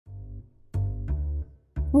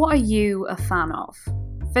What are you a fan of?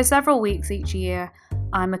 For several weeks each year,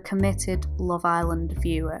 I'm a committed Love Island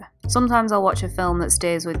viewer. Sometimes I'll watch a film that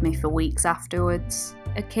stays with me for weeks afterwards.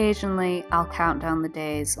 Occasionally, I'll count down the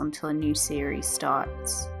days until a new series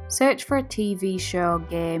starts. Search for a TV show,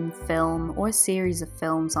 game, film, or a series of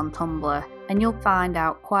films on Tumblr, and you'll find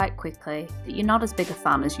out quite quickly that you're not as big a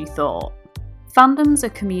fan as you thought. Fandoms are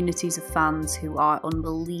communities of fans who are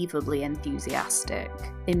unbelievably enthusiastic.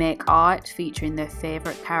 They make art featuring their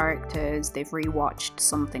favourite characters, they've rewatched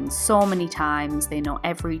something so many times, they know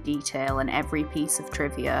every detail and every piece of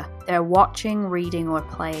trivia. Their watching, reading or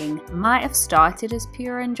playing might have started as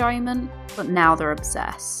pure enjoyment, but now they're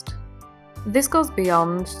obsessed. This goes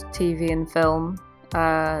beyond TV and film.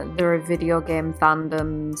 There are video game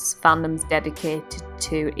fandoms dedicated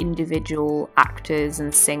to individual actors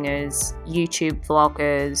and singers, YouTube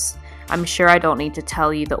vloggers. I'm sure I don't need to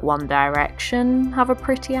tell you that One Direction have a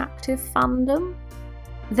pretty active fandom.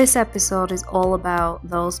 This episode is all about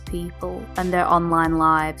those people and their online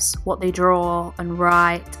lives, what they draw and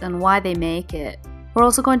write and why they make it. We're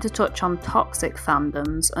also going to touch on toxic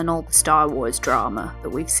fandoms and all the Star Wars drama that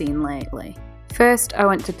we've seen lately. First, I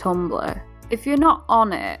went to Tumblr. If you're not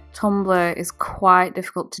on it, Tumblr is quite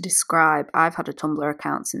difficult to describe. I've had a Tumblr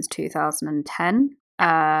account since 2010.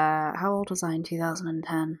 How old was I in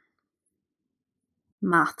 2010?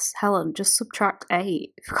 Maths. Helen, just subtract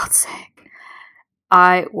 8, for God's sake.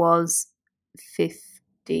 I was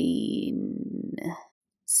 15.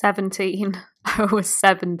 17. I was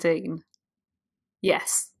 17.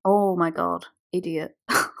 Yes. Oh my God. Idiot.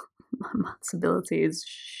 My maths ability is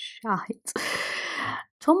shite.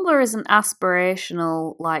 Tumblr isn't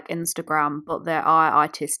aspirational like Instagram, but there are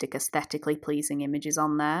artistic, aesthetically pleasing images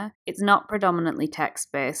on there. It's not predominantly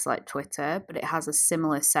text-based like Twitter, but it has a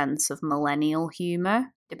similar sense of millennial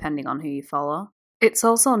humour, depending on who you follow. It's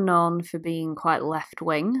also known for being quite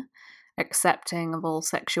left-wing, accepting of all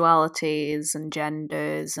sexualities and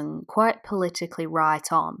genders, and quite politically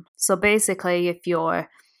right-on. So basically, if you're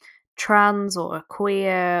trans or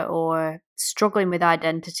queer or struggling with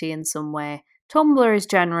identity in some way, Tumblr is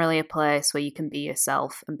generally a place where you can be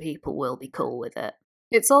yourself and people will be cool with it.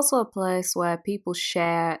 It's also a place where people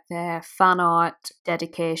share their fan art,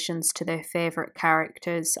 dedications to their favourite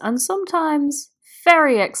characters, and sometimes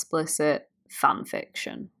very explicit fan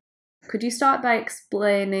fiction. Could you start by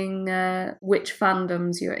explaining which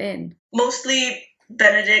fandoms you're in? Mostly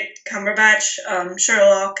Benedict Cumberbatch,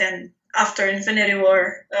 Sherlock, and after Infinity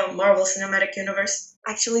War, Marvel Cinematic Universe.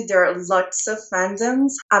 Actually, there are lots of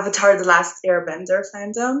fandoms. Avatar: The Last Airbender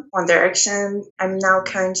fandom, One Direction. I'm now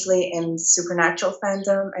currently in Supernatural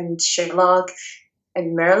fandom and Sherlock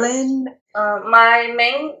and Merlin. My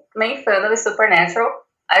main fandom is Supernatural.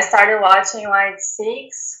 I started watching like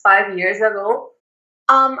 5 years ago.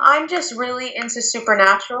 I'm just really into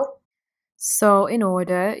Supernatural. So in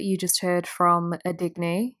order, you just heard from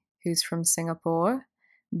Adigni, who's from Singapore,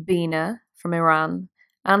 Bina from Iran,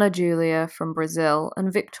 Anna Julia from Brazil,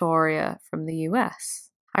 and Victoria from the US.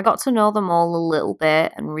 I got to know them all a little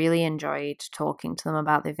bit and really enjoyed talking to them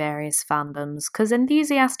about their various fandoms, because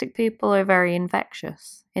enthusiastic people are very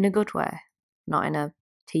infectious, in a good way, not in a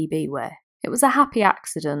TB way. It was a happy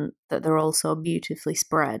accident that they're also beautifully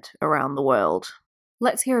spread around the world.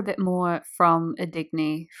 Let's hear a bit more from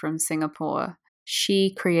Adigni from Singapore.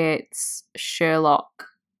 She creates Sherlock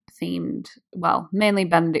themed, well, mainly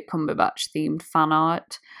Benedict Cumberbatch themed fan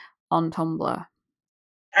art on Tumblr.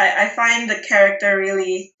 I find the character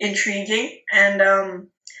really intriguing and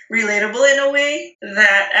relatable in a way.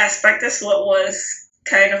 That aspect is what was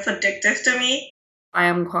kind of addictive to me. I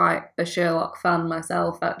am quite a Sherlock fan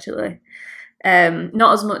myself, actually.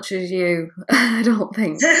 Not as much as you, I don't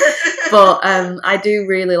think. But I do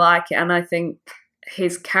really like it, and I think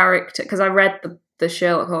his character, because I read the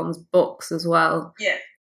Sherlock Holmes books as well. Yeah.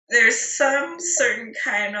 There's some certain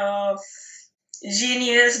kind of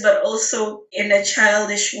genius, but also in a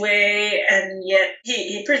childish way, and yet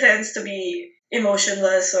he pretends to be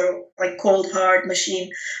emotionless or like cold hard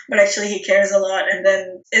machine, but actually he cares a lot, and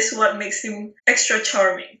then it's what makes him extra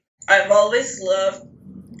charming. I've always loved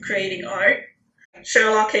creating art.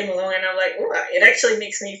 Sherlock came along and I'm like, wow, it actually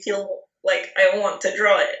makes me feel like I want to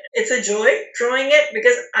draw it. It's a joy drawing it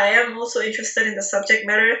because I am also interested in the subject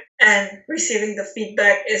matter, and receiving the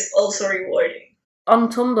feedback is also rewarding. On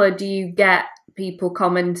Tumblr, do you get people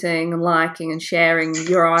commenting and liking and sharing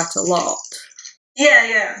your art a lot?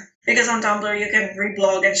 Yeah. Because on Tumblr you can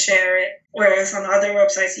reblog and share it, whereas on other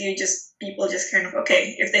websites people just kind of,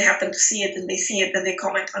 okay, if they happen to see it, then they see it, then they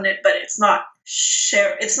comment on it, but it's not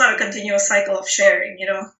a continuous cycle of sharing, you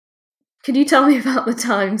know? Could you tell me about the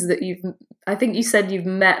times that I think you said you've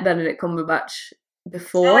met Benedict Cumberbatch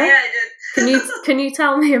before. Oh yeah, I did. Can you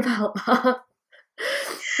tell me about that?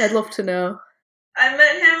 I'd love to know. I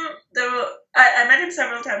met him though. I met him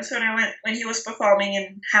several times when he was performing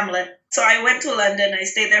in Hamlet. So I went to London. I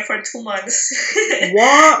stayed there for 2 months.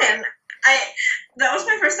 What? And that was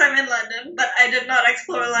my first time in London, but I did not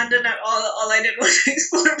explore London at all. All I did was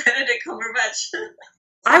explore Benedict Cumberbatch.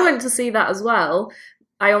 I went to see that as well.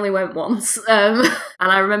 I only went once. And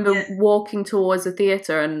I remember walking towards the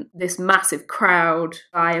theatre and this massive crowd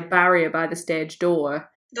by a barrier by the stage door.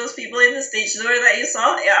 Those people in the stage door that you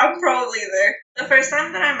saw, yeah, I'm probably there. The first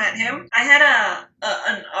time that I met him, I had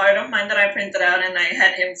an art of mine that I printed out and I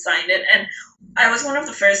had him sign it. And I was one of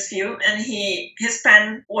the first few, and his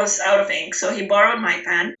pen was out of ink, so he borrowed my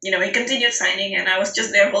pen. You know, he continued signing, and I was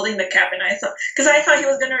just there holding the cap, and I thought he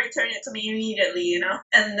was going to return it to me immediately, you know?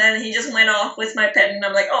 And then he just went off with my pen, and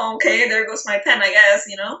I'm like, oh, okay, there goes my pen, I guess,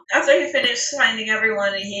 you know? After he finished signing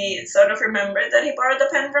everyone, he sort of remembered that he borrowed the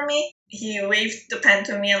pen from me. He waved the pen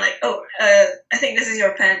to me and like, oh, I think this is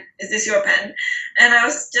your pen. Is this your pen? And I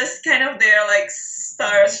was just kind of there, like,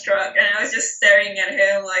 starstruck, and I was just staring at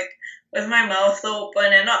him, like, with my mouth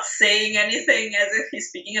open and not saying anything as if he's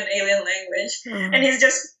speaking an alien language. Mm. And he's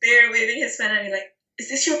just there waving his pen and he's like, is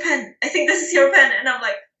this your pen? I think this is your pen. And I'm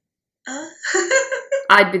like,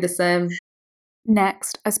 I'd be the same.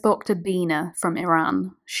 Next, I spoke to Bina from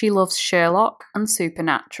Iran. She loves Sherlock and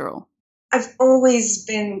Supernatural. I've always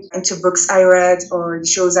been into books I read or the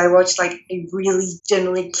shows I watched. Like, I really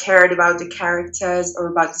genuinely cared about the characters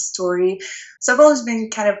or about the story. So I've always been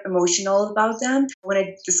kind of emotional about them. When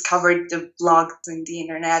I discovered the blogs and the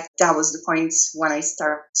internet, that was the point when I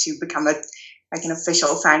started to become an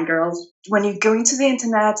official fangirl. When you go into the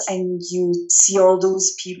internet and you see all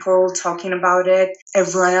those people talking about it,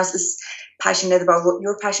 everyone else is passionate about what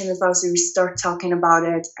you're passionate about, so you start talking about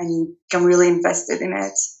it and you become really invested in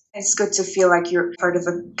it. It's good to feel like you're part of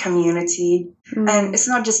a community. And it's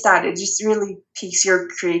not just that, it just really piques your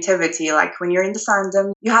creativity. Like when you're in the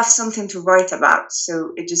fandom, you have something to write about,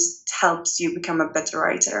 so it just helps you become a better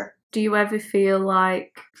writer. Do you ever feel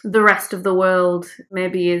like the rest of the world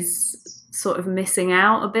maybe is sort of missing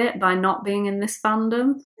out a bit by not being in this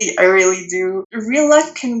fandom? I really do. Real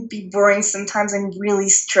life can be boring sometimes and really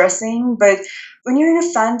stressing, but when you're in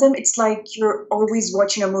a fandom, it's like you're always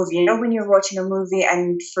watching a movie. You know, when you're watching a movie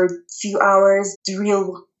and for a few hours, the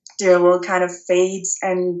real world kind of fades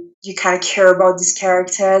and you kind of care about these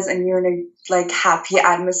characters and you're in a like happy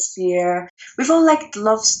atmosphere. We've all liked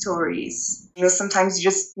love stories. You know, sometimes you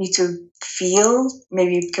just need to feel,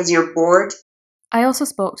 maybe because you're bored. I also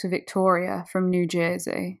spoke to Victoria from New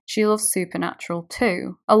Jersey. She loves Supernatural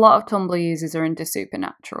too. A lot of Tumblr users are into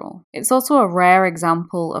Supernatural. It's also a rare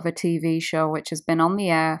example of a TV show which has been on the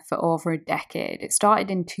air for over a decade. It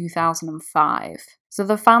started in 2005. So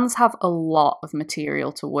the fans have a lot of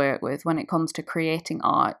material to work with when it comes to creating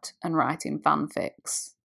art and writing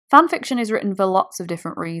fanfics. Fanfiction is written for lots of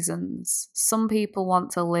different reasons. Some people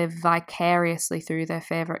want to live vicariously through their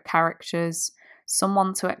favourite characters. Some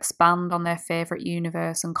want to expand on their favourite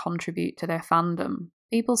universe and contribute to their fandom.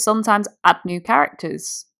 People sometimes add new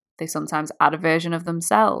characters. They sometimes add a version of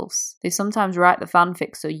themselves. They sometimes write the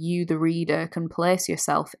fanfic so you, the reader, can place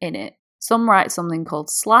yourself in it. Some write something called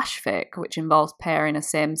slashfic, which involves pairing a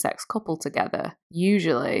same-sex couple together,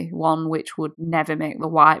 usually one which would never make the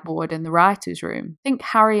whiteboard in the writer's room. Think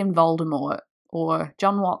Harry and Voldemort, or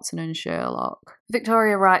John Watson and Sherlock.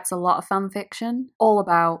 Victoria writes a lot of fanfiction, all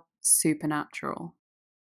about Supernatural.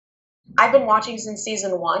 I've been watching since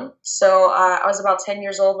season 1, so I was about 10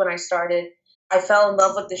 years old when I started. I fell in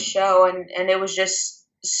love with the show, and it was just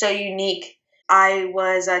so unique. I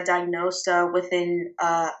was diagnosed with an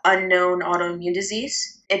unknown autoimmune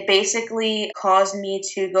disease. It basically caused me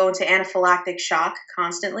to go into anaphylactic shock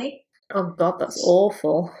constantly. Oh God, that's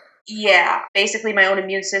awful. Yeah, basically my own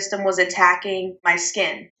immune system was attacking my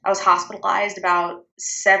skin. I was hospitalized about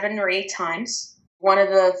 7 or 8 times. One of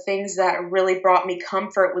the things that really brought me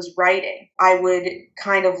comfort was writing. I would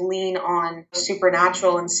kind of lean on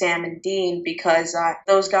Supernatural and Sam and Dean because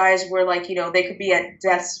those guys were like, you know, they could be at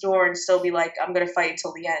death's door and still be like, I'm going to fight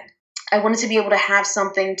till the end. I wanted to be able to have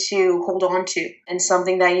something to hold on to and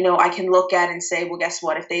something that, you know, I can look at and say, well, guess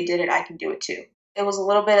what? If they did it, I can do it too. It was a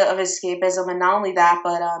little bit of escapism, and not only that,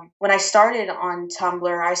 but when I started on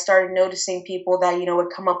Tumblr, I started noticing people that, you know,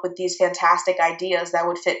 would come up with these fantastic ideas that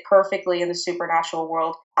would fit perfectly in the Supernatural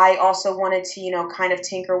world. I also wanted to, you know, kind of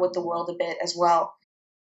tinker with the world a bit as well.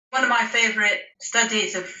 One of my favourite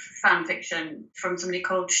studies of fan fiction from somebody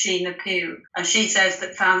called Sheena Pugh, and she says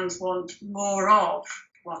that fans want more of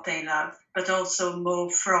what they love, but also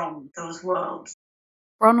more from those worlds.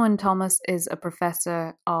 Bronwyn Thomas is a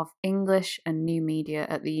professor of English and New Media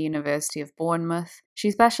at the University of Bournemouth.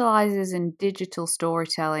 She specialises in digital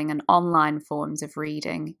storytelling and online forms of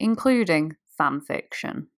reading, including fan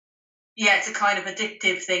fiction. Yeah, it's a kind of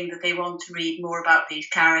addictive thing that they want to read more about these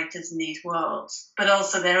characters and these worlds. But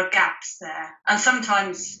also there are gaps there. And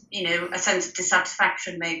sometimes, a sense of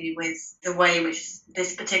dissatisfaction maybe with the way in which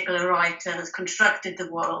this particular writer has constructed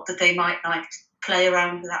the world, that they might like to play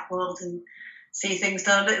around with that world and see things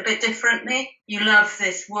done a little bit differently. You love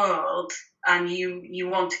this world and you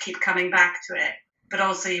want to keep coming back to it, but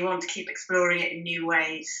also you want to keep exploring it in new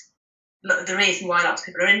ways. The reason why lots of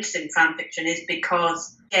people are interested in fan fiction is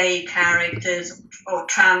because gay characters or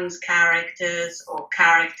trans characters or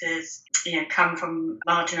characters, come from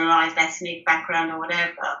marginalised ethnic background or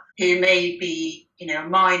whatever, who may be, a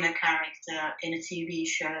minor character in a TV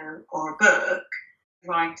show or a book,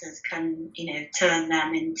 writers can, turn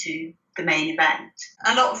them into the main event.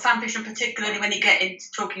 A lot of fan fiction, particularly when you get into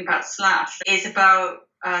talking about slash, is about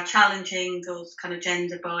challenging those kind of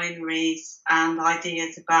gender binaries and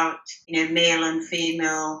ideas about, male and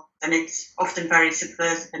female, and it's often very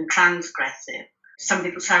subversive and transgressive. Some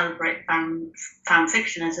people celebrate fan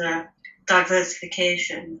fiction as a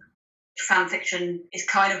diversification. Fan fiction is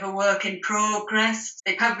kind of a work in progress.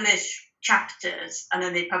 They publish chapters and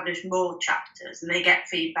then they publish more chapters and they get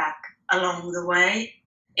feedback along the way.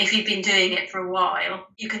 If you've been doing it for a while,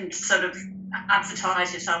 you can sort of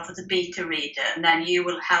advertise yourself as a beta reader, and then you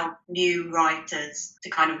will help new writers to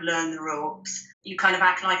kind of learn the ropes. You kind of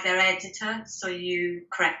act like their editor, so you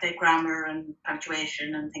correct their grammar and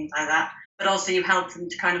punctuation and things like that. But also you help them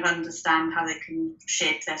to kind of understand how they can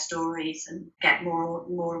shape their stories and get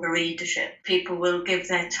more of a readership. People will give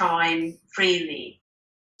their time freely.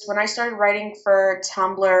 When I started writing for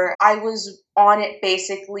Tumblr, I was on it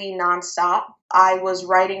basically nonstop. I was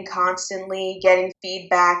writing constantly, getting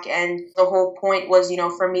feedback, and the whole point was,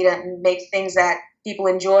 for me to make things that people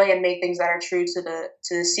enjoy and make things that are true to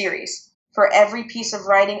the series. For every piece of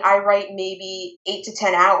writing, I write maybe 8 to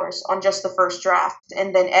 10 hours on just the first draft,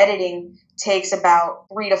 and then editing takes about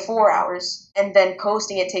 3 to 4 hours, and then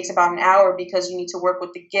posting it takes about an hour because you need to work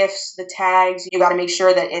with the GIFs, the tags. You got to make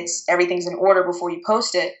sure that everything's in order before you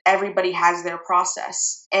post it. Everybody has their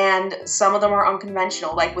process, and some of them are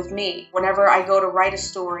unconventional. Like with me, whenever I go to write a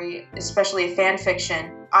story, especially a fan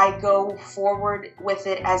fiction, I go forward with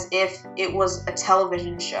it as if it was a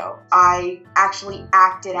television show. I actually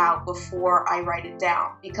act it out before I write it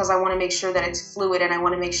down because I want to make sure that it's fluid and I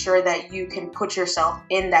want to make sure that you can put yourself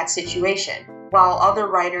in that situation. While other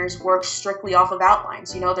writers work strictly off of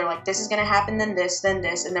outlines. They're like, this is going to happen, then this, and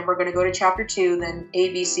then we're going to go to chapter 2, then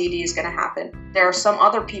A, B, C, D is going to happen. There are some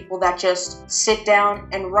other people that just sit down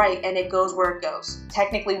and write and it goes where it goes.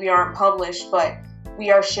 Technically, we aren't published, but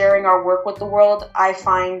we are sharing our work with the world. I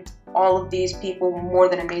find all of these people more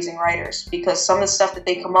than amazing writers because some of the stuff that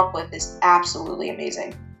they come up with is absolutely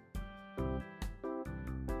amazing.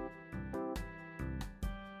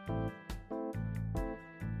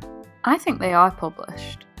 I think they are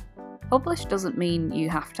published. Published doesn't mean you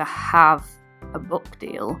have to have a book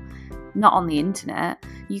deal. Not on the internet.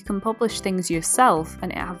 You can publish things yourself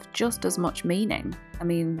and it have just as much meaning. I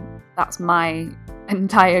mean, that's my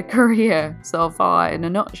entire career so far in a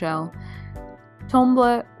nutshell.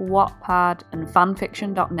 Tumblr, Wattpad and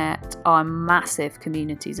fanfiction.net are massive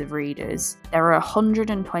communities of readers. There are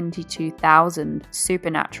 122,000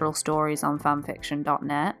 supernatural stories on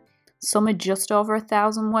fanfiction.net. Some are just over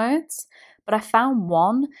 1,000 words, but I found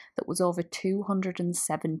one that was over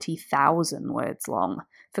 270,000 words long.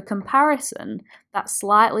 For comparison, that's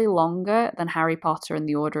slightly longer than Harry Potter and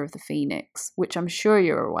the Order of the Phoenix, which I'm sure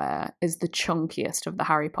you're aware is the chunkiest of the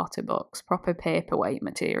Harry Potter books, proper paperweight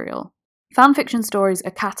material. Fanfiction stories are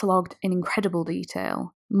catalogued in incredible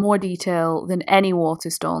detail, more detail than any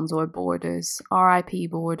Waterstones or Borders. RIP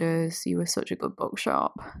Borders, you were such a good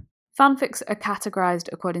bookshop. Fanfics are categorised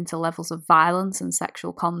according to levels of violence and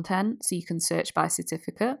sexual content, so you can search by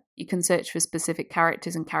certificate. You can search for specific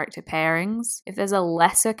characters and character pairings. If there's a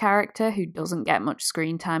lesser character who doesn't get much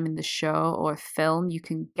screen time in the show or film, you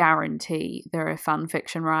can guarantee there are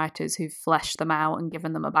fanfiction writers who've fleshed them out and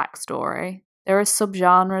given them a backstory. There are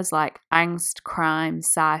subgenres like angst, crime,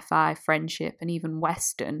 sci-fi, friendship, and even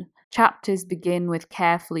Western. Chapters begin with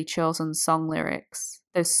carefully chosen song lyrics.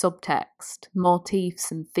 There's subtext,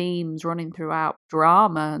 motifs and themes running throughout,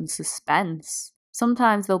 drama and suspense.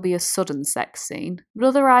 Sometimes there'll be a sudden sex scene, but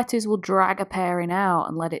other writers will drag a pairing out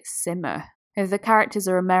and let it simmer. If the characters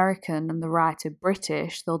are American and the writer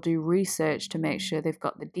British, they'll do research to make sure they've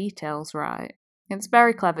got the details right. It's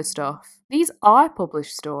very clever stuff. These are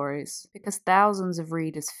published stories because thousands of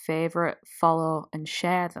readers favourite, follow, and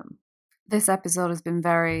share them. This episode has been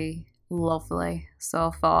very lovely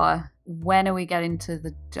so far. When are we getting to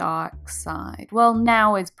the dark side? Well,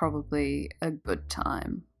 now is probably a good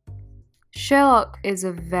time. Sherlock is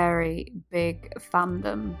a very big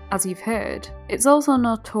fandom, as you've heard. It's also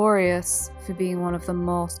notorious for being one of the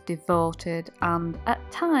most devoted and, at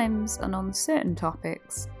times and on certain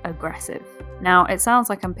topics, aggressive. Now, it sounds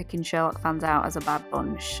like I'm picking Sherlock fans out as a bad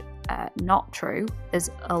bunch. Not true. There's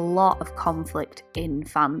a lot of conflict in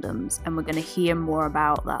fandoms, and we're going to hear more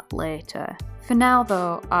about that later. For now,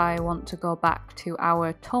 though, I want to go back to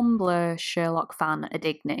our Tumblr Sherlock fan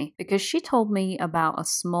Adigni, because she told me about a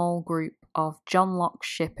small group of Johnlock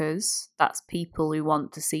shippers, that's people who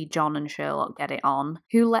want to see John and Sherlock get it on,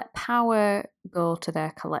 who let power go to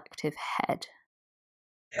their collective head.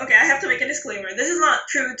 Okay, I have to make a disclaimer. This is not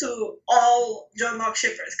true to all Johnlock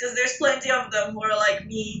shippers, because there's plenty of them who are like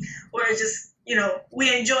me, who are just,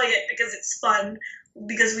 we enjoy it because it's fun,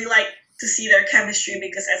 because we like to see their chemistry,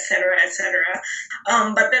 because etc., etc.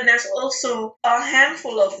 But then there's also a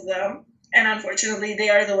handful of them, and unfortunately they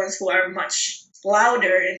are the ones who are much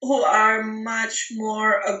louder, who are much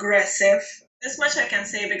more aggressive. This much I can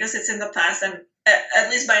say because it's in the past, and at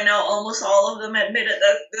least by now almost all of them admitted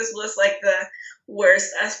that this was like the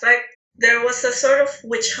worst aspect. There was a sort of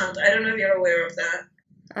witch hunt. I don't know if you're aware of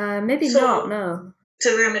that. Maybe not, no.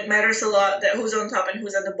 To them it matters a lot that who's on top and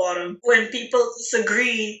who's at the bottom. When people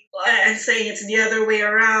disagree and saying it's the other way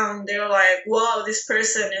around, they're like, wow, this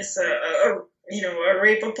person is a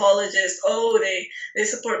rape apologist. Oh, they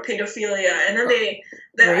support pedophilia. And then really?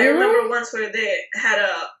 I remember once where they had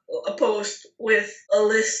a post with a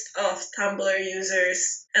list of Tumblr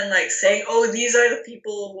users and like saying, oh, these are the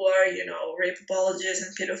people who are, rape apologists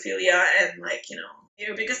and pedophilia, and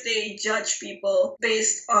because they judge people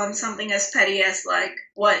based on something as petty as like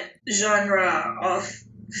what genre of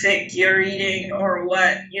fic you're reading or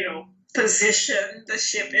what, position the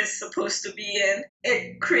ship is supposed to be in.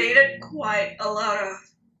 It created quite a lot of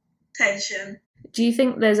tension. Do you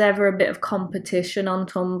think there's ever a bit of competition on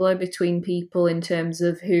Tumblr between people in terms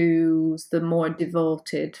of who's the more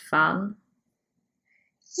devoted fan?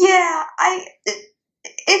 Yeah,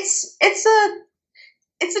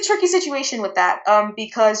 it's a tricky situation with that,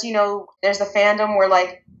 because, there's the fandom where,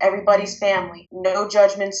 like, everybody's family, no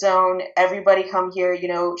judgment zone, everybody come here,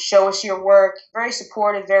 show us your work, very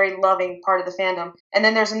supportive, very loving part of the fandom. And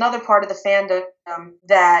then there's another part of the fandom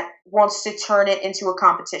that wants to turn it into a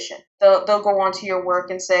competition. They'll go onto your work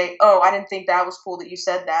and say, oh, I didn't think that was cool that you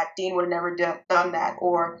said that. Dean would have never done that.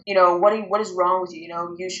 Or, what is wrong with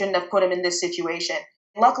you? You shouldn't have put him in this situation.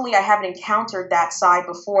 Luckily, I haven't encountered that side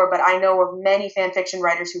before, but I know of many fanfiction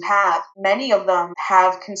writers who have. Many of them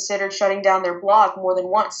have considered shutting down their blog more than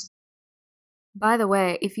once. By the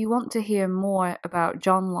way, if you want to hear more about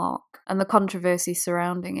Johnlock and the controversy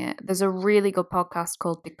surrounding it, there's a really good podcast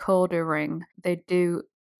called Decoder Ring. They do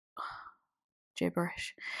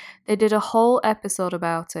gibberish. They did a whole episode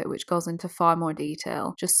about it, which goes into far more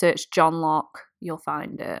detail. Just search Johnlock, you'll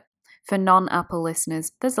find it. For non-Apple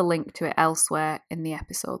listeners, there's a link to it elsewhere in the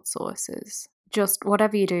episode sources. Just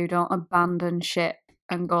whatever you do, don't abandon ship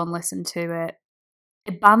and go and listen to it.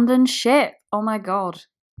 Abandon ship! Oh my god.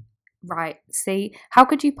 Right, see, how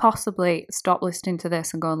could you possibly stop listening to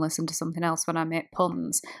this and go and listen to something else when I make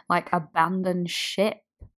puns? Like abandon ship.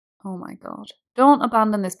 Oh my god. Don't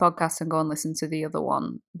abandon this podcast and go and listen to the other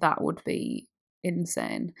one. That would be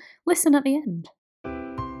insane. Listen at the end.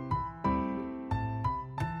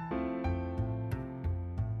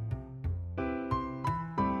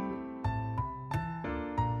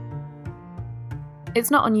 It's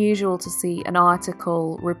not unusual to see an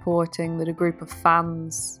article reporting that a group of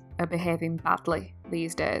fans are behaving badly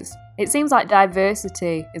these days. It seems like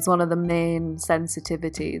diversity is one of the main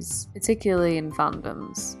sensitivities, particularly in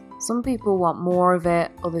fandoms. Some people want more of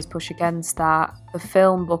it, others push against that. The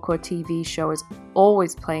film, book or TV show is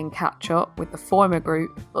always playing catch up with the former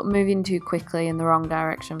group, but moving too quickly in the wrong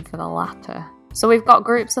direction for the latter. So we've got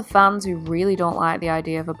groups of fans who really don't like the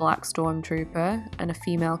idea of a black stormtrooper and a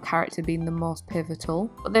female character being the most pivotal,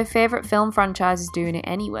 but their favourite film franchise is doing it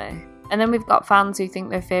anyway. And then we've got fans who think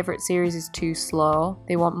their favourite series is too slow,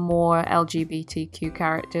 they want more LGBTQ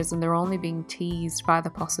characters and they're only being teased by the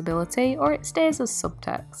possibility, or it stays as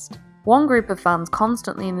subtext. One group of fans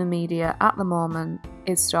constantly in the media at the moment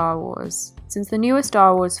is Star Wars. Since the newer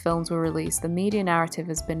Star Wars films were released, the media narrative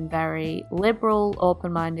has been very liberal,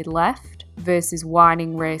 open-minded left versus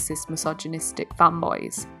whining, racist, misogynistic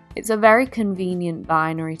fanboys. It's a very convenient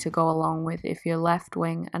binary to go along with if you're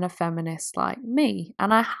left-wing and a feminist like me,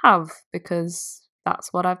 and I have, because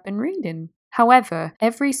that's what I've been reading. However,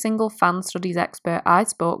 every single fan studies expert I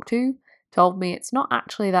spoke to told me it's not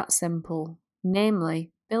actually that simple,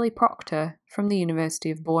 namely Billy Proctor from the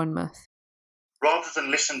University of Bournemouth. Rather than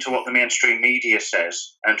listen to what the mainstream media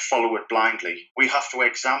says and follow it blindly, we have to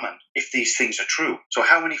examine if these things are true. So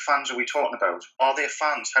how many fans are we talking about? Are there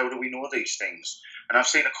fans? How do we know these things? And I've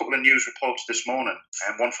seen a couple of news reports this morning,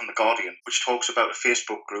 and one from The Guardian, which talks about a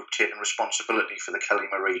Facebook group taking responsibility for the Kelly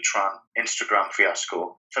Marie Tran Instagram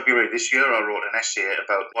fiasco. February this year, I wrote an essay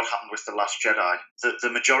about what happened with The Last Jedi. The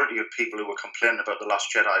majority of people who were complaining about The Last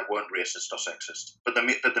Jedi weren't racist or sexist, but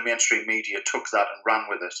the mainstream media took that and ran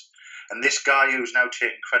with it. And this guy who's now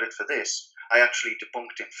taking credit for this, I actually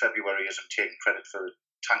debunked in February as him taking credit for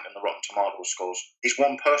tanking the Rotten Tomato scores. He's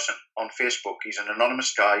one person on Facebook. He's an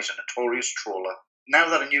anonymous guy. He's a notorious troller. Now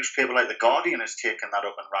that a newspaper like The Guardian has taken that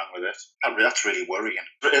up and ran with it, that's really worrying.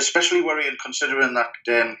 Especially worrying considering that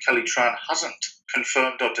Kelly Tran hasn't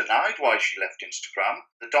confirmed or denied why she left Instagram.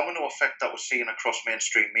 The domino effect that we're seeing across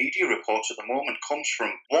mainstream media reports at the moment comes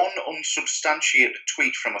from one unsubstantiated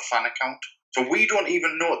tweet from a fan account. So we don't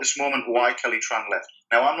even know at this moment why Kelly Tran left.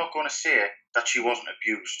 Now, I'm not going to say that she wasn't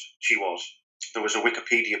abused. She was. There was a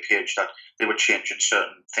Wikipedia page that they were changing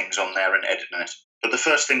certain things on there and editing it. But the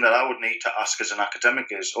first thing that I would need to ask as an academic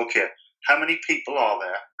is, okay, how many people are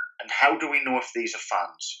there and how do we know if these are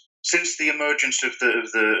fans? Since the emergence of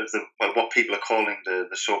what people are calling the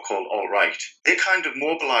so-called alt-right, they kind of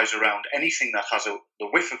mobilise around anything that has a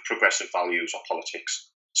whiff of progressive values or politics.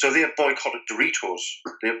 So they have boycotted Doritos.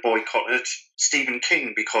 They have boycotted Stephen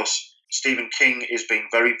King because Stephen King is being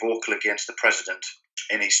very vocal against the president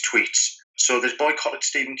in his tweets. So they've boycotted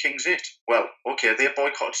Stephen King's It. Well, okay, they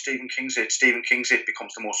boycotted Stephen King's It. Stephen King's It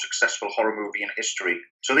becomes the most successful horror movie in history.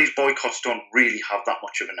 So these boycotts don't really have that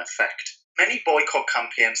much of an effect. Many boycott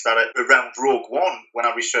campaigns that are around Rogue One, when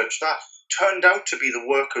I researched that, turned out to be the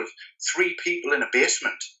work of 3 people in a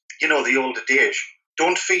basement. You know, the old adage,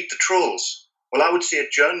 don't feed the trolls. Well, I would say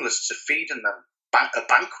journalists are feeding them a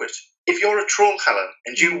banquet. If you're a troll, Helen,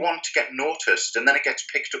 and you want to get noticed, and then it gets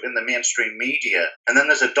picked up in the mainstream media, and then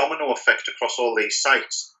there's a domino effect across all these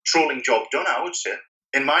sites, trolling job done, I would say.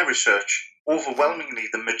 In my research, overwhelmingly,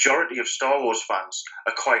 the majority of Star Wars fans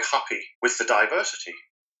are quite happy with the diversity.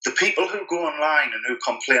 The people who go online and who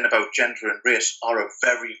complain about gender and race are a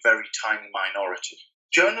very, very tiny minority.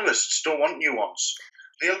 Journalists don't want nuance.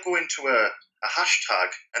 They'll go into a hashtag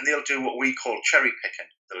and they'll do what we call cherry picking.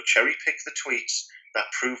 They'll cherry pick the tweets that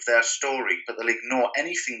prove their story, but they'll ignore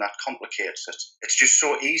anything that complicates it. It's just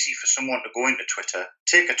so easy for someone to go into Twitter,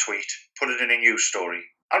 take a tweet, put it in a news story.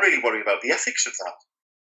 I really worry about the ethics of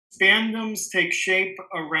that. Fandoms take shape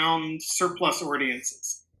around surplus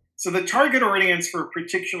audiences. So the target audience for a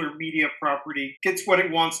particular media property gets what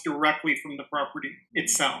it wants directly from the property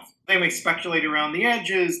itself. They may speculate around the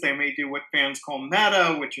edges, they may do what fans call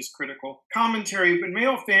meta, which is critical commentary, but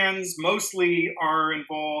male fans mostly are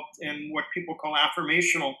involved in what people call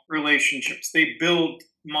affirmational relationships. They build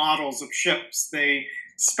models of ships, they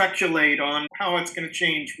speculate on how it's going to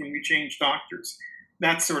change when we change doctors,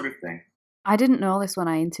 that sort of thing. I didn't know this when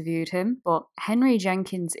I interviewed him, but Henry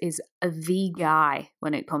Jenkins is the guy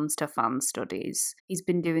when it comes to fan studies. He's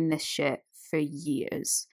been doing this shit for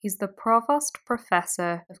years. He's the Provost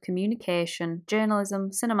Professor of Communication, Journalism,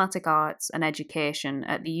 Cinematic Arts and Education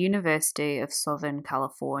at the University of Southern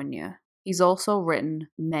California. He's also written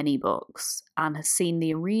many books and has seen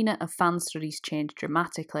the arena of fan studies change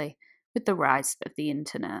dramatically with the rise of the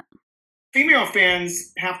internet. Female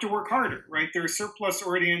fans have to work harder, right? They're a surplus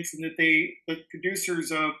audience, and that the producers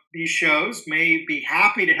of these shows may be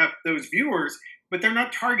happy to have those viewers, but they're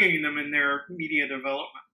not targeting them in their media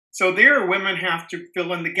development. So there, women have to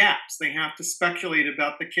fill in the gaps. They have to speculate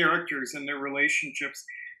about the characters and their relationships,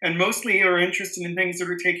 and mostly are interested in things that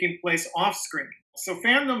are taking place off screen. So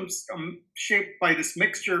fandoms shaped by this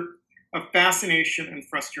mixture of fascination and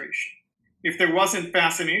frustration. If there wasn't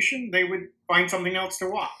fascination, they would find something else to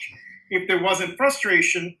watch. If there wasn't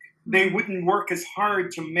frustration, they wouldn't work as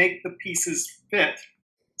hard to make the pieces fit.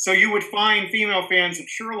 So you would find female fans of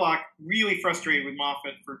Sherlock really frustrated with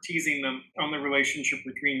Moffat for teasing them on the relationship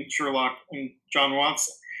between Sherlock and John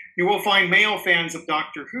Watson. You will find male fans of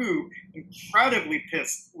Doctor Who incredibly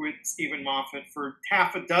pissed with Stephen Moffat for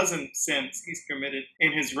half a dozen sins he's committed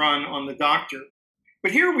in his run on the Doctor.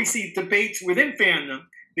 But here we see debates within fandom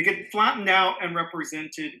that get flattened out and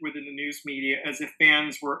represented within the news media as if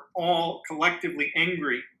fans were all collectively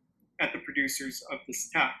angry at the producers of this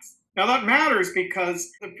text. Now that matters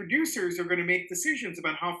because the producers are going to make decisions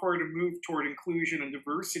about how far to move toward inclusion and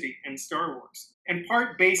diversity in Star Wars, in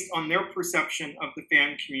part based on their perception of the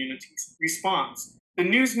fan community's response. The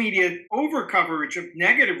news media overcoverage of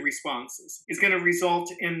negative responses is going to result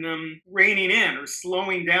in them reining in or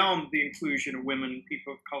slowing down the inclusion of women and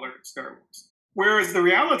people of color in Star Wars. Whereas the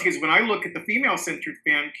reality is, when I look at the female-centered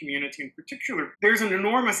fan community in particular, there's an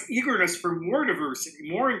enormous eagerness for more diversity,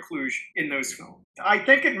 more inclusion in those films. I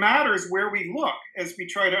think it matters where we look as we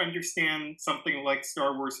try to understand something like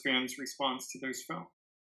Star Wars fans' response to those films.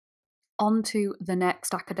 On to the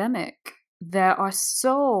next academic. There are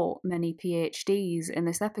so many PhDs in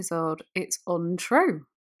this episode, it's untrue.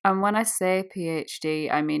 And when I say PhD,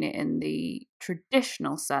 I mean it in the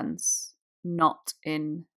traditional sense, not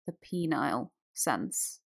in the penile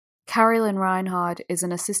sense. Carolyn Reinhard is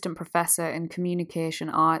an assistant professor in communication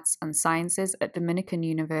arts and sciences at Dominican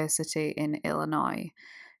University in Illinois.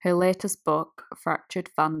 Her latest book, Fractured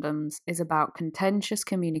Fandoms, is about contentious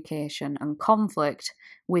communication and conflict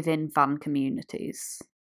within fan communities.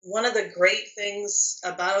 One of the great things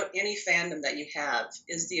about any fandom that you have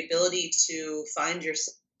is the ability to find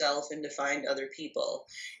yourself and to find other people.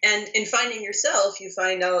 And in finding yourself, you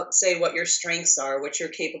find out, say, what your strengths are, what you're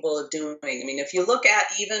capable of doing. I mean, if you look at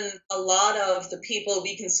even a lot of the people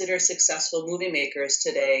we consider successful movie makers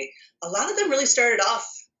today, a lot of them really started off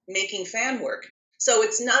making fan work. So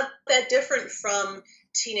it's not that different from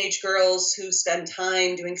teenage girls who spend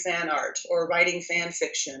time doing fan art or writing fan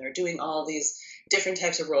fiction or doing all these different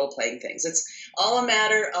types of role-playing things. It's all a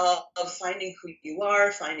matter of finding who you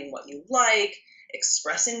are, finding what you like,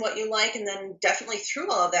 expressing what you like, and then definitely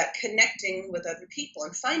through all of that, connecting with other people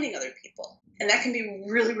and finding other people. And that can be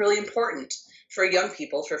really, really important for young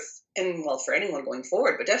people, for anyone going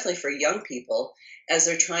forward, but definitely for young people as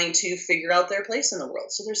they're trying to figure out their place in the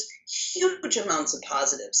world. So there's huge amounts of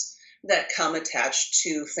positives that come attached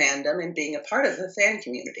to fandom and being a part of the fan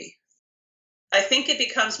community. I think it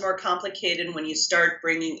becomes more complicated when you start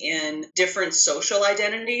bringing in different social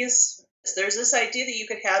identities. There's this idea that you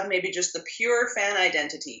could have maybe just the pure fan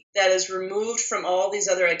identity that is removed from all these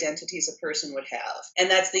other identities a person would have. And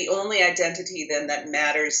that's the only identity then that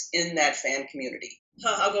matters in that fan community.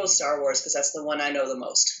 I'll go with Star Wars because that's the one I know the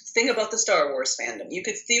most. Think about the Star Wars fandom. You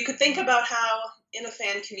could think about how in a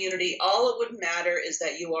fan community, all it would matter is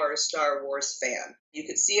that you are a Star Wars fan. You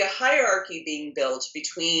could see a hierarchy being built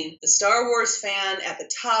between the Star Wars fan at the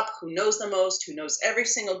top, who knows the most, who knows every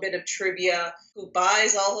single bit of trivia, who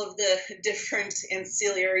buys all of the different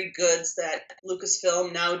ancillary goods that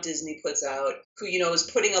Lucasfilm, now Disney, puts out, who, is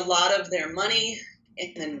putting a lot of their money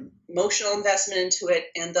and an emotional investment into it,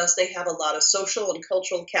 and thus they have a lot of social and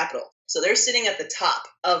cultural capital. So they're sitting at the top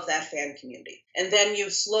of that fan community. And then you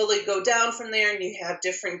slowly go down from there and you have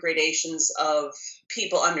different gradations of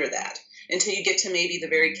people under that until you get to maybe the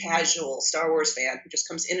very casual Star Wars fan who just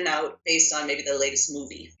comes in and out based on maybe the latest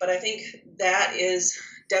movie. But I think that is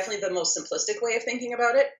definitely the most simplistic way of thinking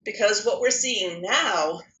about it, because what we're seeing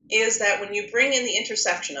now is that when you bring in the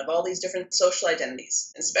intersection of all these different social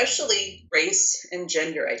identities, especially race and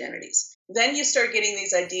gender identities, then you start getting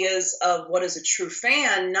these ideas of what is a true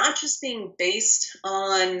fan, not just being based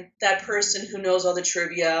on that person who knows all the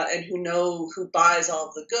trivia and who buys all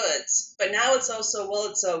of the goods. But now it's also,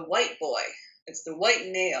 it's a white boy. It's the white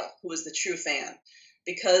male who is the true fan,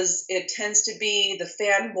 because it tends to be the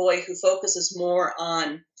fanboy who focuses more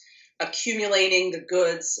on accumulating the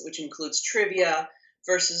goods, which includes trivia,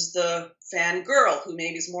 versus the fangirl who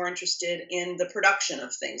maybe is more interested in the production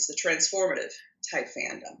of things, the transformative type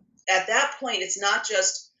fandom. At that point, it's not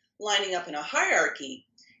just lining up in a hierarchy,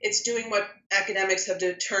 it's doing what academics have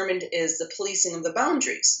determined is the policing of the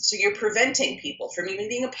boundaries. So you're preventing people from even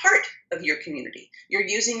being a part of your community. You're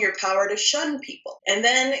using your power to shun people. And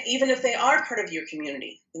then even if they are part of your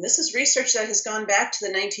community, and this is research that has gone back to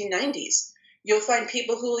the 1990s, you'll find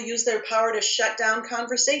people who will use their power to shut down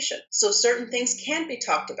conversation. So certain things can't be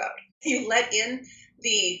talked about. You let in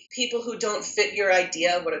the people who don't fit your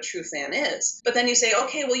idea of what a true fan is. But then you say,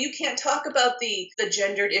 okay, well, you can't talk about the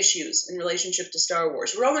gendered issues in relationship to Star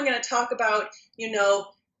Wars. We're only going to talk about,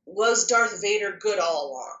 was Darth Vader good all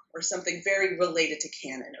along? Or something very related to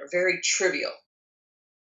canon or very trivial.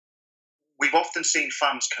 We've often seen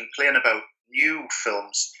fans complain about new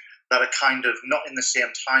films that are kind of not in the same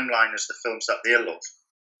timeline as the films that they love.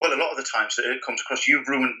 Well, a lot of the times it comes across, you've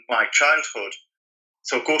ruined my childhood.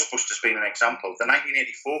 So Ghostbusters being an example. The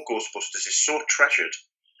 1984 Ghostbusters is so treasured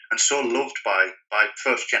and so loved by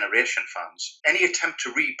first-generation fans. Any attempt to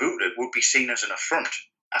reboot it would be seen as an affront,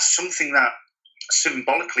 as something that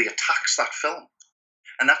symbolically attacks that film.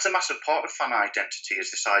 And that's a massive part of fan identity, is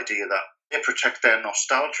this idea that They protect their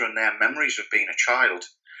nostalgia and their memories of being a child.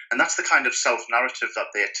 And that's the kind of self-narrative that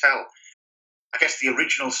they tell. I guess the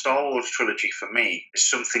original Star Wars trilogy for me is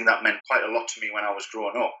something that meant quite a lot to me when I was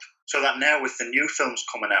growing up. So that now with the new films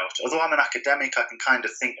coming out, although I'm an academic, I can kind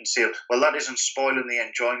of think and say, well, that isn't spoiling the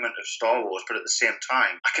enjoyment of Star Wars, but at the same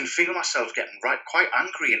time, I can feel myself getting quite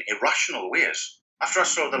angry in irrational ways. After I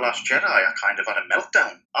saw The Last Jedi, I kind of had a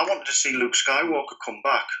meltdown. I wanted to see Luke Skywalker come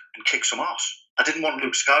back and kick some ass. I didn't want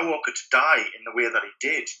Luke Skywalker to die in the way that he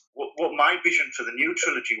did. What my vision for the new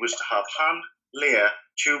trilogy was to have Han, Leia,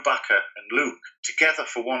 Chewbacca and Luke together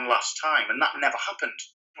for one last time, and that never happened.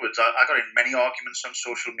 I got in many arguments on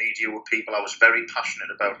social media with people. I was very passionate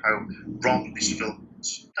about how wrong this film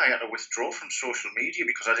was. I had to withdraw from social media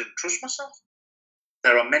because I didn't trust myself.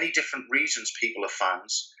 There are many different reasons people are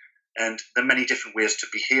fans, and there are many different ways to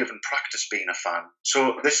behave and practice being a fan.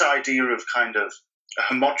 So this idea of kind of a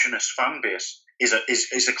homogenous fan base is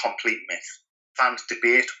a complete myth. Fans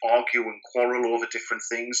debate, argue and quarrel over different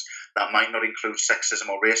things that might not include sexism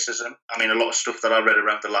or racism. I mean, a lot of stuff that I read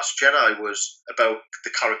around The Last Jedi was about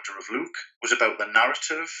the character of Luke, was about the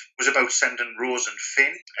narrative, was about sending Rose and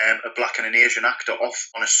Finn, a black and an Asian actor, off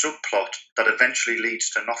on a subplot that eventually leads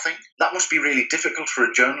to nothing. That must be really difficult for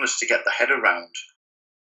a journalist to get their head around.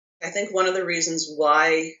 I think one of the reasons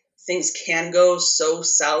why things can go so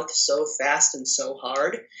south so fast and so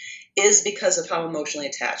hard is because of how emotionally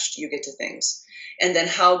attached you get to things, and then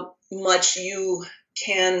how much you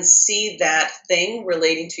can see that thing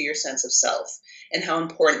relating to your sense of self and how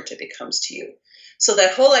important it becomes to you. So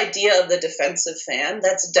that whole idea of the defensive fan,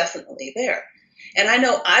 that's definitely there. And I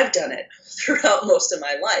know I've done it throughout most of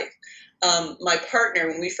my life. My partner,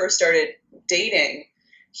 when we first started dating,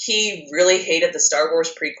 he really hated the Star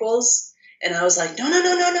Wars prequels. And I was like,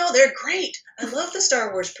 no, they're great. I love the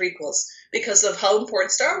Star Wars prequels because of how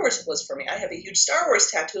important Star Wars was for me. I have a huge Star Wars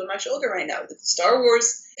tattoo on my shoulder right now. Star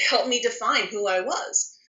Wars helped me define who I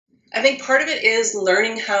was. I think part of it is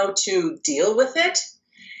learning how to deal with it.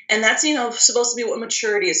 And that's, supposed to be what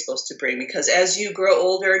maturity is supposed to bring, because as you grow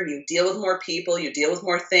older and you deal with more people, you deal with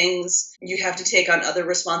more things, you have to take on other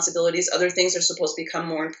responsibilities. Other things are supposed to become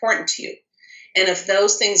more important to you. And if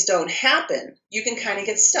those things don't happen, you can kind of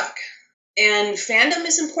get stuck. And fandom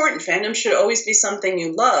is important. Fandom should always be something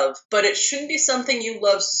you love, but it shouldn't be something you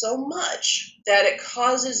love so much that it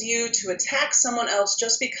causes you to attack someone else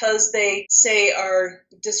just because they, say, are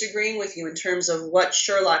disagreeing with you in terms of what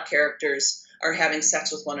Sherlock characters are having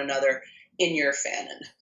sex with one another in your fanon.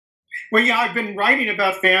 Well, yeah, I've been writing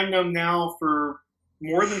about fandom now for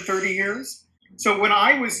more than 30 years. So when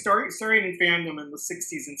I was starting in fandom in the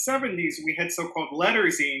 60s and 70s, we had so-called letter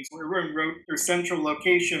zines where everyone wrote their central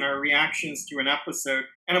location, our reactions to an episode.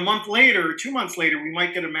 And a month later, or 2 months later, we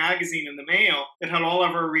might get a magazine in the mail that had all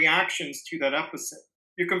of our reactions to that episode.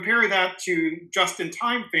 You compare that to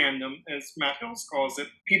just-in-time fandom, as Matt Hills calls it.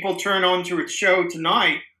 People turn on to its show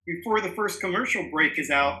tonight. Before the first commercial break is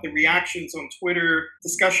out, the reactions on Twitter,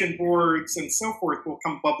 discussion boards, and so forth will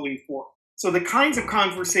come bubbling forth. So the kinds of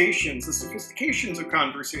conversations, the sophistications of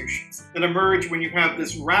conversations that emerge when you have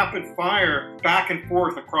this rapid fire back and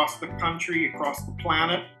forth across the country, across the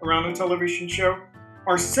planet, around a television show,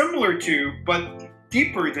 are similar to, but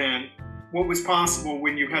deeper than, what was possible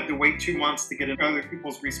when you had to wait 2 months to get other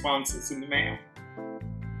people's responses in the mail.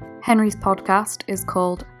 Henry's podcast is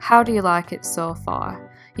called How Do You Like It So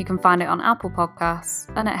Far? You can find it on Apple Podcasts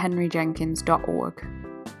and at henryjenkins.org.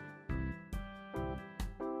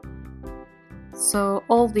 So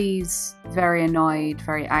all these very annoyed,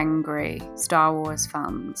 very angry Star Wars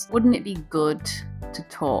fans, wouldn't it be good to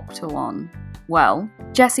talk to one? Well,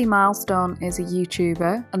 Jesse Milestone is a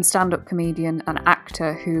YouTuber and stand-up comedian and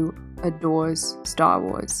actor who adores Star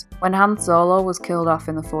Wars. When Han Solo was killed off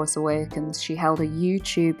in The Force Awakens, she held a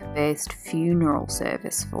YouTube-based funeral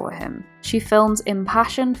service for him. She films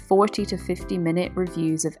impassioned 40 to 50 minute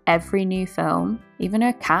reviews of every new film. Even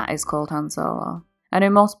her cat is called Han Solo. And her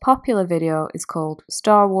most popular video is called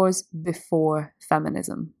Star Wars Before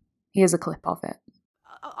Feminism. Here's a clip of it.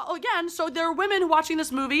 Again, so there are women watching this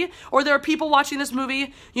movie, or there are people watching this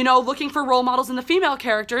movie, looking for role models in the female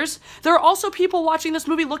characters. There are also people watching this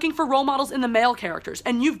movie looking for role models in the male characters,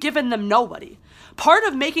 and you've given them nobody. Part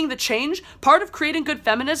of making the change, part of creating good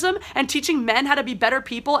feminism and teaching men how to be better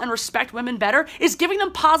people and respect women better is giving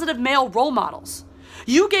them positive male role models.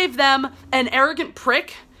 You gave them an arrogant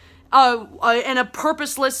prick and a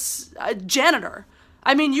purposeless janitor.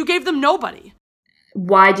 I mean, you gave them nobody.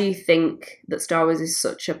 Why do you think that Star Wars is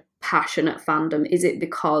such a passionate fandom? Is it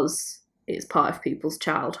because it's part of people's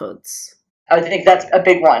childhoods? I think that's a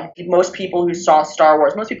big one. Most people who saw Star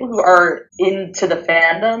Wars, most people who are into the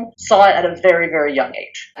fandom, saw it at a very, very young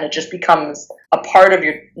age. And it just becomes a part of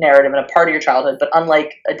your narrative and a part of your childhood. But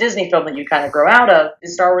unlike a Disney film that you kind of grow out of,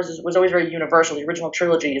 Star Wars was always very universal. The original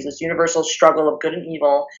trilogy is this universal struggle of good and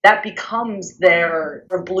evil. That becomes their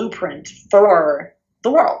blueprint for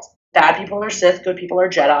the world. Bad people are Sith, good people are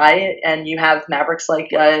Jedi, and you have mavericks like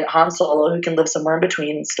Han Solo who can live somewhere in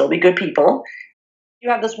between and still be good people. You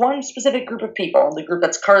have this one specific group of people, the group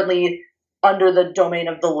that's currently under the domain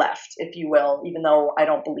of the left, if you will, even though I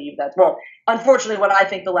don't believe that. Well, unfortunately, what I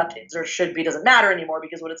think the left is or should be doesn't matter anymore,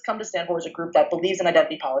 because what it's come to stand for is a group that believes in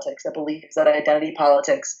identity politics, that believes that identity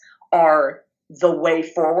politics are the way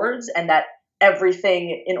forwards, and that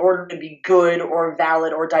everything, in order to be good or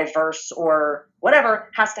valid or diverse or whatever,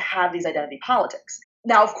 has to have these identity politics.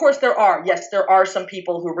 Now, of course, there are some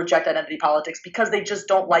people who reject identity politics because they just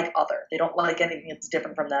don't like other. They don't like anything that's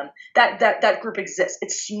different from them. That group exists.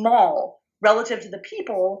 It's small relative to the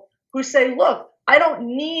people who say, look, I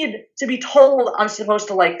don't need to be told I'm supposed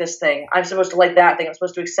to like this thing. I'm supposed to like that thing. I'm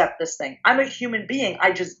supposed to accept this thing. I'm a human being.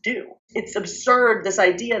 I just do. It's absurd, this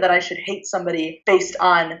idea that I should hate somebody based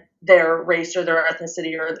on their race or their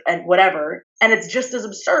ethnicity and whatever. And it's just as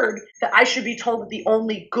absurd that I should be told that the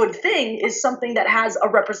only good thing is something that has a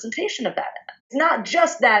representation of that. It's not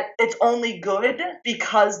just that it's only good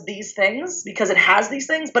because it has these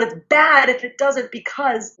things, but it's bad if it doesn't,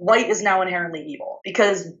 because white is now inherently evil,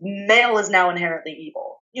 because male is now inherently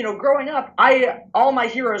evil. You know, growing up, all my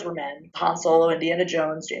heroes were men. Han Solo, Indiana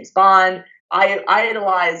Jones, James Bond. I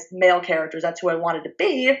idolized male characters. That's who I wanted to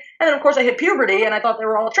be. And then, of course, I hit puberty, and I thought they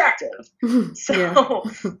were all attractive. So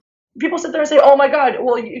people sit there and say, oh, my God,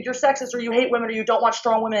 well, you're sexist, or you hate women, or you don't want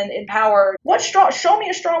strong women in power. Show me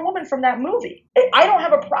a strong woman from that movie. I don't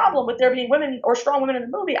have a problem with there being women or strong women in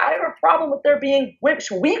the movie. I have a problem with there being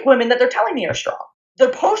weak women that they're telling me are strong. The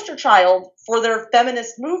poster child for their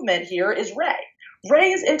feminist movement here is Rey.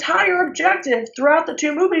 Rey's entire objective throughout the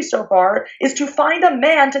two movies so far is to find a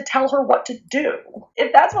man to tell her what to do.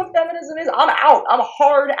 If that's what feminism is, I'm out. I'm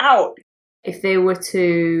hard out. If they were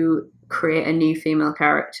to create a new female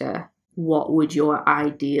character, what would your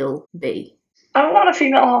ideal be? I want a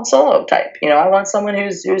female Han Solo type. You know, I want someone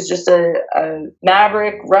who's just a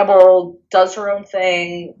maverick, rebel, does her own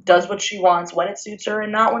thing, does what she wants when it suits her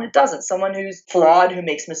and not when it doesn't. Someone who's flawed, who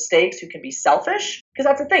makes mistakes, who can be selfish. Because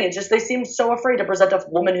that's the thing. It's just they seem so afraid to present a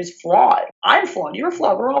woman who's flawed. I'm flawed. You're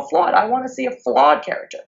flawed. We're all flawed. I want to see a flawed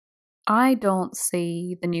character. I don't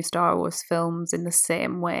see the new Star Wars films in the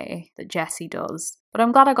same way that Jessie does, but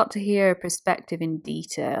I'm glad I got to hear her perspective in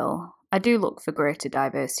detail. I do look for greater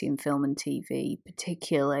diversity in film and TV,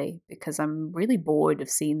 particularly because I'm really bored of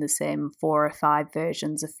seeing the same 4 or 5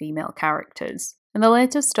 versions of female characters. And the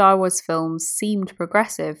latest Star Wars films seemed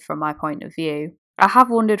progressive from my point of view. I have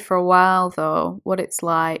wondered for a while, though, what it's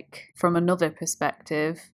like from another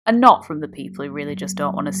perspective, and not from the people who really just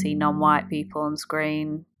don't want to see non-white people on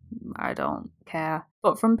screen. I don't care.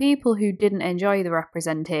 But from people who didn't enjoy the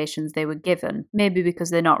representations they were given, maybe because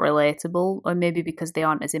they're not relatable, or maybe because they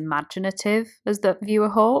aren't as imaginative as the viewer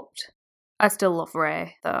hoped. I still love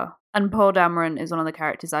Rey, though. And Poe Dameron is one of the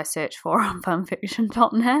characters I search for on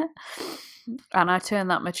fanfiction.net. And I turn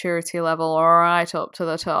that maturity level right up to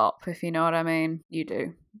the top, if you know what I mean. You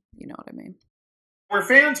do. You know what I mean. Where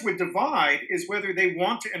fans would divide is whether they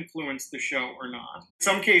want to influence the show or not. In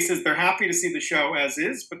some cases, they're happy to see the show as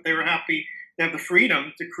is, but they were happy to have the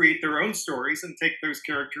freedom to create their own stories and take those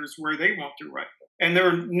characters where they want to write them. And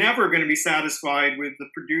they're never going to be satisfied with the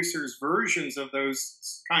producers' versions of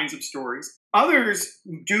those kinds of stories. Others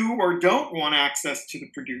do or don't want access to the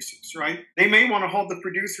producers, right? They may want to hold the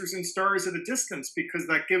producers and stars at a distance because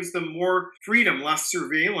that gives them more freedom, less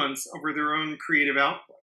surveillance over their own creative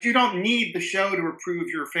output. You don't need the show to approve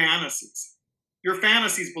your fantasies. Your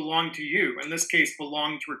fantasies belong to you. In this case,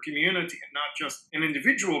 belong to a community and not just an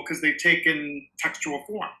individual, because they've taken textual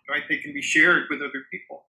form, right? They can be shared with other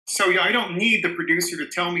people. So I don't need the producer to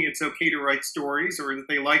tell me it's okay to write stories, or that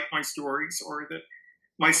they like my stories, or that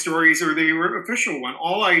my stories are the official one.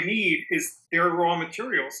 All I need is their raw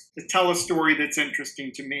materials to tell a story that's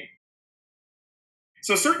interesting to me.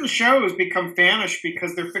 So certain shows become fanish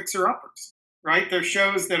because they're fixer-uppers. Right? They're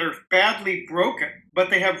shows that are badly broken,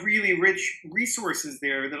 but they have really rich resources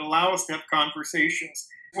there that allow us to have conversations.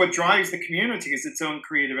 What drives the community is its own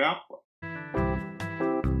creative output.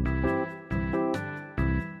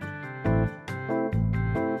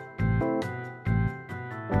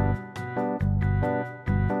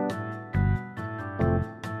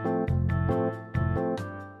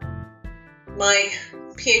 My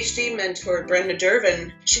PhD mentor, Brenda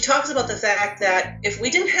Dervin, she talks about the fact that if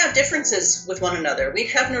we didn't have differences with one another,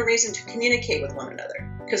 we'd have no reason to communicate with one another.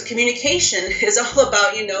 Because communication is all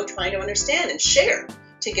about, trying to understand and share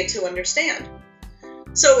to get to understand.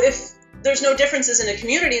 So if there's no differences in a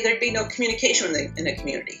community, there'd be no communication in a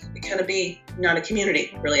community. We'd kind of be not a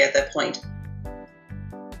community, really, at that point.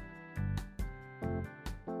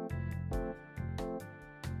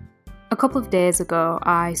 A couple of days ago,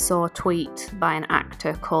 I saw a tweet by an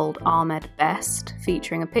actor called Ahmed Best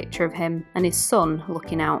featuring a picture of him and his son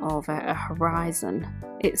looking out over a horizon.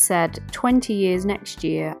 It said, 20 years next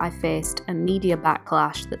year, I faced a media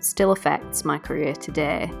backlash that still affects my career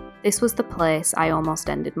today. This was the place I almost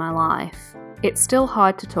ended my life. It's still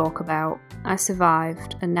hard to talk about. I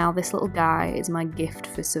survived, and now this little guy is my gift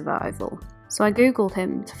for survival. So I googled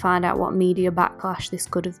him to find out what media backlash this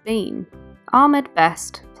could have been. Ahmed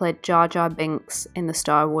Best played Jar Jar Binks in the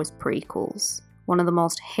Star Wars prequels, one of the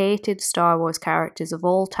most hated Star Wars characters of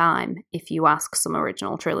all time if you ask some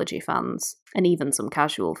original trilogy fans, and even some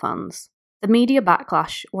casual fans. The media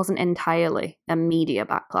backlash wasn't entirely a media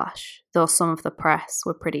backlash, though some of the press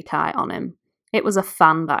were pretty tight on him. It was a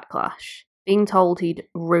fan backlash. Being told he'd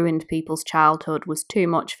ruined people's childhood was too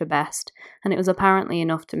much for Best, and it was apparently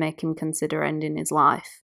enough to make him consider ending his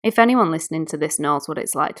life. If anyone listening to this knows what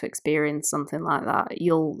it's like to experience something like that,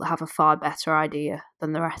 you'll have a far better idea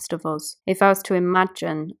than the rest of us. If I was to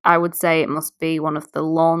imagine, I would say it must be one of the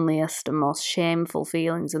loneliest and most shameful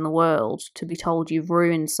feelings in the world to be told you've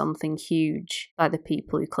ruined something huge by the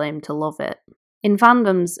people who claim to love it. In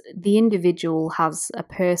fandoms, the individual has a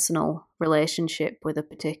personal relationship with a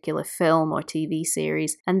particular film or TV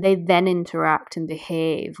series, and they then interact and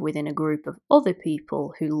behave within a group of other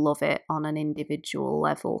people who love it on an individual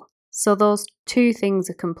level. So those two things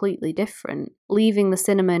are completely different. Leaving the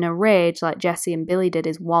cinema in a rage like Jesse and Billy did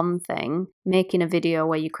is one thing. Making a video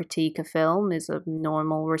where you critique a film is a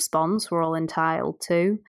normal response we're all entitled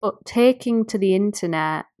to. But taking to the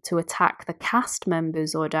internet to attack the cast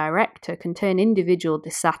members or director can turn individual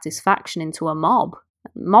dissatisfaction into a mob.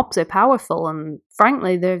 Mobs are powerful, and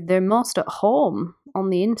frankly, they're most at home on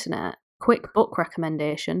the internet. Quick book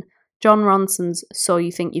recommendation. John Ronson's So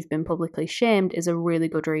You Think You've Been Publicly Shamed is a really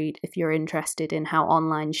good read if you're interested in how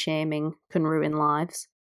online shaming can ruin lives.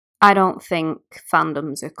 I don't think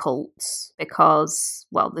fandoms are cults because,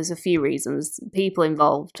 well, there's a few reasons. People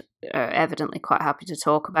involved are evidently quite happy to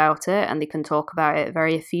talk about it, and they can talk about it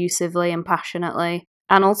very effusively and passionately.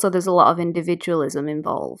 And also there's a lot of individualism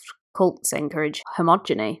involved. Cults encourage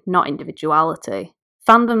homogeny, not individuality.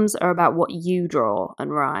 Fandoms are about what you draw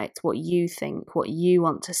and write, what you think, what you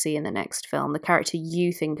want to see in the next film, the character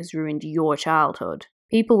you think has ruined your childhood.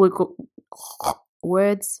 People would go...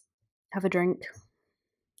 Words. Have a drink.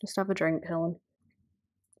 Just have a drink, Helen.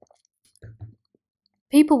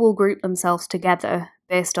 People will group themselves together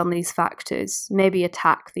based on these factors, maybe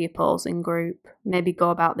attack the opposing group, maybe go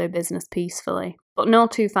about their business peacefully. But no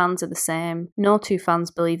two fans are the same, no two fans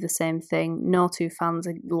believe the same thing, no two fans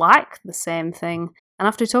like the same thing. And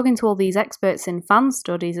after talking to all these experts in fan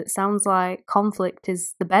studies, it sounds like conflict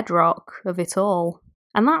is the bedrock of it all.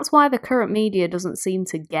 And that's why the current media doesn't seem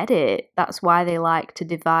to get it. That's why they like to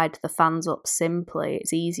divide the fans up simply.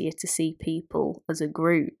 It's easier to see people as a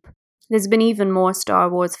group. There's been even more Star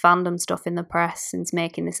Wars fandom stuff in the press since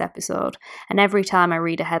making this episode, and every time I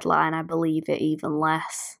read a headline, I believe it even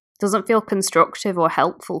less. It doesn't feel constructive or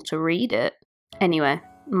helpful to read it. Anyway,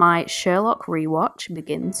 my Sherlock rewatch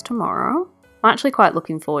begins tomorrow. I'm actually quite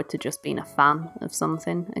looking forward to just being a fan of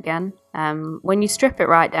something again. When you strip it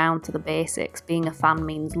right down to the basics, being a fan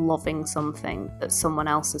means loving something that someone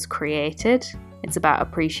else has created. It's about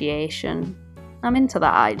appreciation. I'm into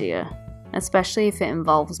that idea, especially if it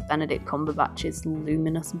involves Benedict Cumberbatch's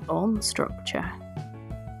luminous bone structure.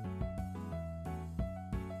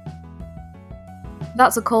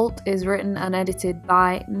 That's a Cult is written and edited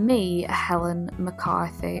by me, Helen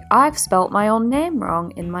McCarthy. I've spelt my own name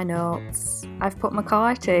wrong in my notes. I've put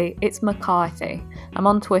McCarthy. It's McCarthy. I'm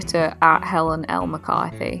on Twitter at Helen L.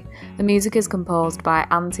 McCarthy. The music is composed by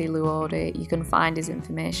Antti Luodi. You can find his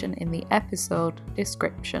information in the episode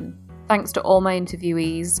description. Thanks to all my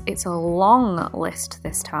interviewees. It's a long list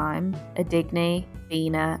this time. Adigni,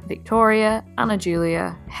 Bina, Victoria, Anna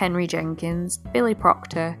Julia, Henry Jenkins, Billy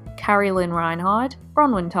Proctor, Carrie Lynn Reinhard,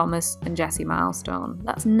 Bronwyn Thomas, and Jessie Milestone.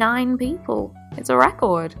 That's 9 people. It's a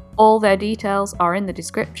record. All their details are in the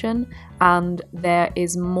description, and there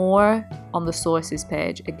is more on the sources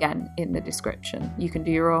page, again, in the description. You can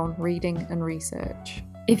do your own reading and research.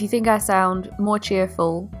 If you think I sound more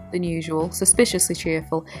cheerful than usual, suspiciously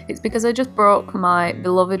cheerful, it's because I just broke my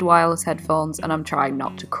beloved wireless headphones and I'm trying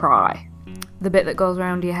not to cry. the bit that goes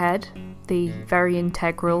around your head, the very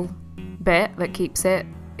integral bit that keeps it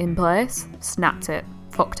in place, snapped it.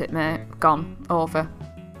 Fucked it, mate. Gone. Over.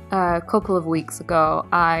 A couple of weeks ago,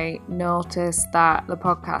 I noticed that the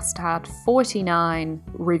podcast had 49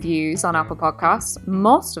 reviews on Apple Podcasts,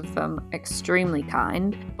 most of them extremely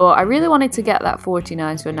kind, but I really wanted to get that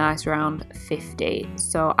 49 to a nice round 50.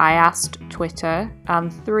 So I asked Twitter,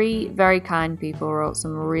 and 3 very kind people wrote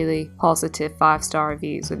some really positive 5-star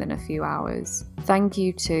reviews within a few hours. Thank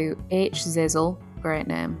you to H. Zizzle, great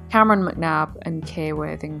name, Cameron McNabb, and Kay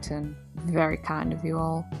Worthington. Very kind of you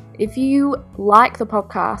all. If you like the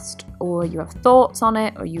podcast, or you have thoughts on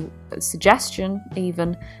it, or a suggestion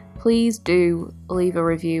even, please do leave a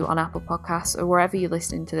review on Apple Podcasts or wherever you're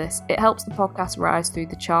listening to this. It helps the podcast rise through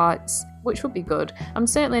the charts, which would be good. I'm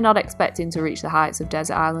certainly not expecting to reach the heights of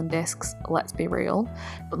Desert Island Discs, let's be real.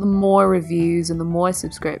 But the more reviews and the more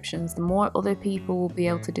subscriptions, the more other people will be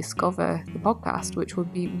able to discover the podcast, which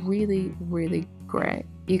would be really, really great.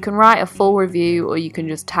 You can write a full review, or you can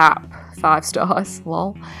just tap 5 stars,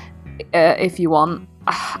 lol, if you want.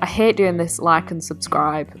 I hate doing this like and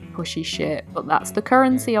subscribe pushy shit, but that's the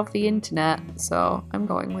currency of the internet, so I'm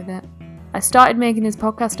going with it. I started making this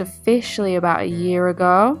podcast officially about a year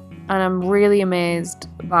ago, and I'm really amazed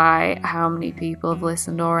by how many people have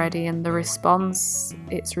listened already and the response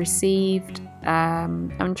it's received.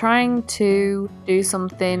 I'm trying to do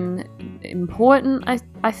something important,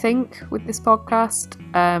 I think, with this podcast.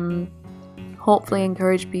 Hopefully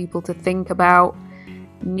encourage people to think about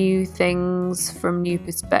new things from new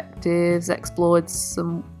perspectives, explore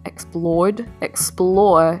some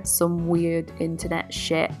weird internet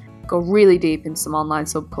shit, go really deep in some online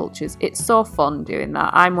subcultures. It's so fun doing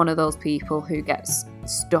that. I'm one of those people who gets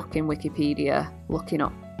stuck in Wikipedia looking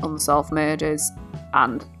up unsolved murders,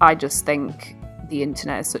 and I just think the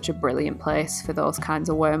internet is such a brilliant place for those kinds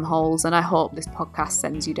of wormholes, and I hope this podcast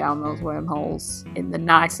sends you down those wormholes in the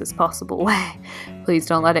nicest possible way. Please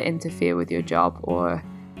don't let it interfere with your job or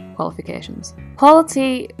qualifications.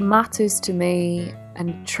 Quality matters to me a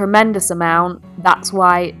tremendous amount. That's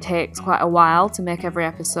why it takes quite a while to make every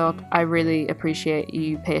episode. I really appreciate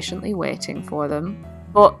you patiently waiting for them.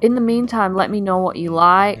 But in the meantime, let me know what you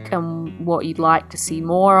like and what you'd like to see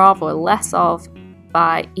more of or less of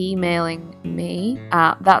by emailing me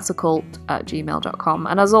at that'saCult@gmail.com.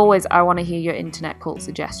 And as always, I want to hear your internet cult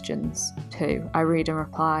suggestions too. I read and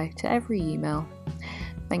reply to every email.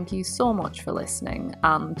 Thank you so much for listening,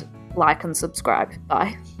 and like and subscribe.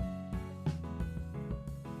 Bye.